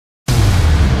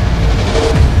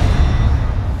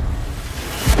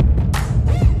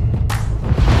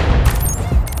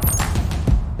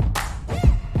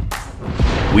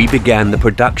We began the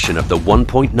production of the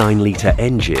 1.9-litre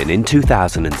engine in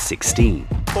 2016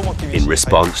 in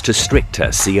response to stricter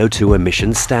CO2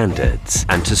 emission standards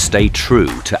and to stay true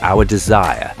to our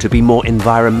desire to be more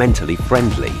environmentally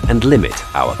friendly and limit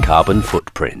our carbon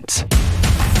footprint.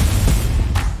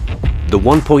 The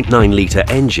 1.9-litre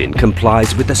engine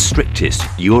complies with the strictest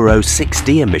Euro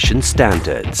 6D emission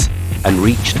standards and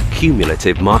reached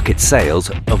cumulative market sales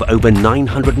of over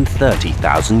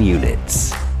 930,000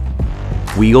 units.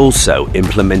 We also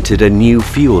implemented a new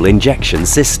fuel injection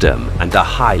system and a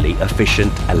highly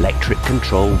efficient electric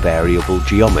control variable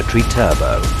geometry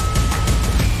turbo.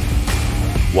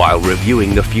 While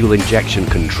reviewing the fuel injection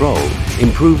control,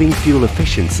 improving fuel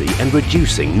efficiency and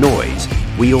reducing noise,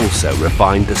 we also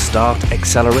refined the start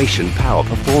acceleration power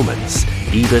performance,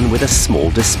 even with a small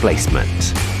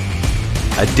displacement.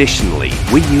 Additionally,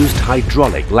 we used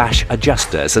hydraulic lash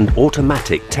adjusters and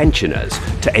automatic tensioners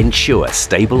to ensure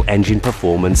stable engine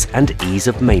performance and ease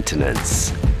of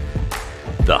maintenance.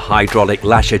 The hydraulic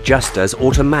lash adjusters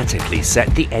automatically set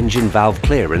the engine valve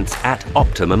clearance at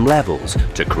optimum levels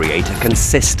to create a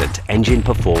consistent engine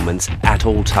performance at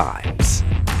all times.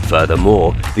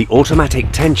 Furthermore, the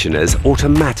automatic tensioners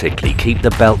automatically keep the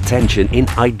belt tension in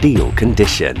ideal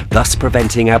condition, thus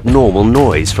preventing abnormal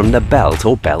noise from the belt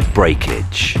or belt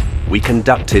breakage. We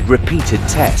conducted repeated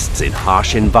tests in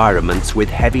harsh environments with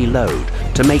heavy load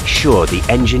to make sure the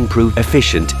engine proved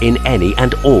efficient in any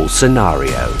and all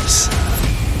scenarios.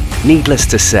 Needless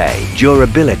to say,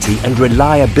 durability and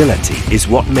reliability is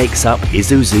what makes up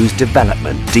Isuzu's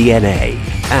development DNA,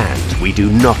 and we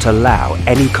do not allow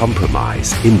any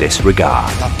compromise in this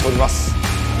regard.